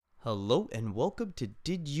Hello and welcome to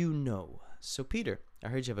Did You Know? So, Peter, I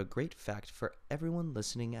heard you have a great fact for everyone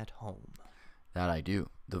listening at home. That I do.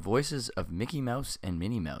 The voices of Mickey Mouse and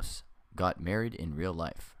Minnie Mouse got married in real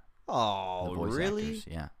life. Oh, The voice really? actors,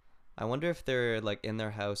 yeah. I wonder if they're like in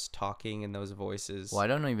their house talking in those voices. Well, I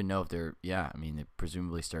don't even know if they're, they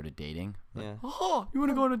presumably started dating. Yeah. Oh, you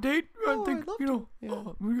want to go on a date? Oh, I'd love to. Yeah.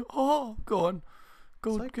 Go on.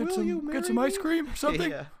 Go It's like, get will you some marry ice me? cream or something.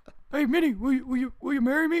 Yeah. Hey, Minnie, will you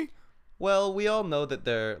marry me? Well, we all know that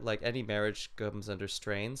they're like any marriage comes under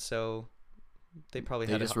strain, so they probably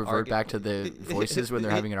They had just an revert back to the voices when they're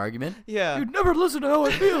having an argument. Yeah. You never listen to how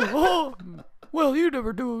I feel. Oh, well, you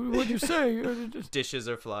never do what you say. Dishes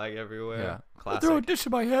are flying everywhere. Yeah. Classic. Throw a dish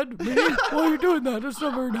in my head, Minnie. Why are you doing that? That's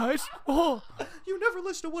not very nice. Oh, You never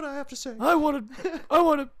listen to what I have to say. I want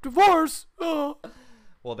a divorce. Oh.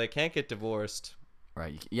 Well, they can't get divorced.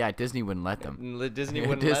 Right. Yeah, Disney wouldn't let them. Disney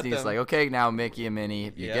wouldn't let Disney's them. like, okay, now Mickey and Minnie,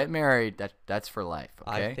 if you Yeah. get married, that's for life.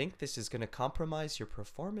 Okay. I think this is going to compromise your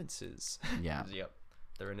performances. Yeah. Yep.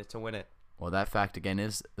 They're in it to win it. Well, that fact again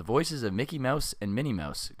is the voices of Mickey Mouse and Minnie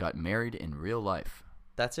Mouse got married in real life.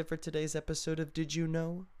 That's it for today's episode of Did You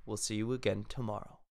Know? We'll see you again tomorrow.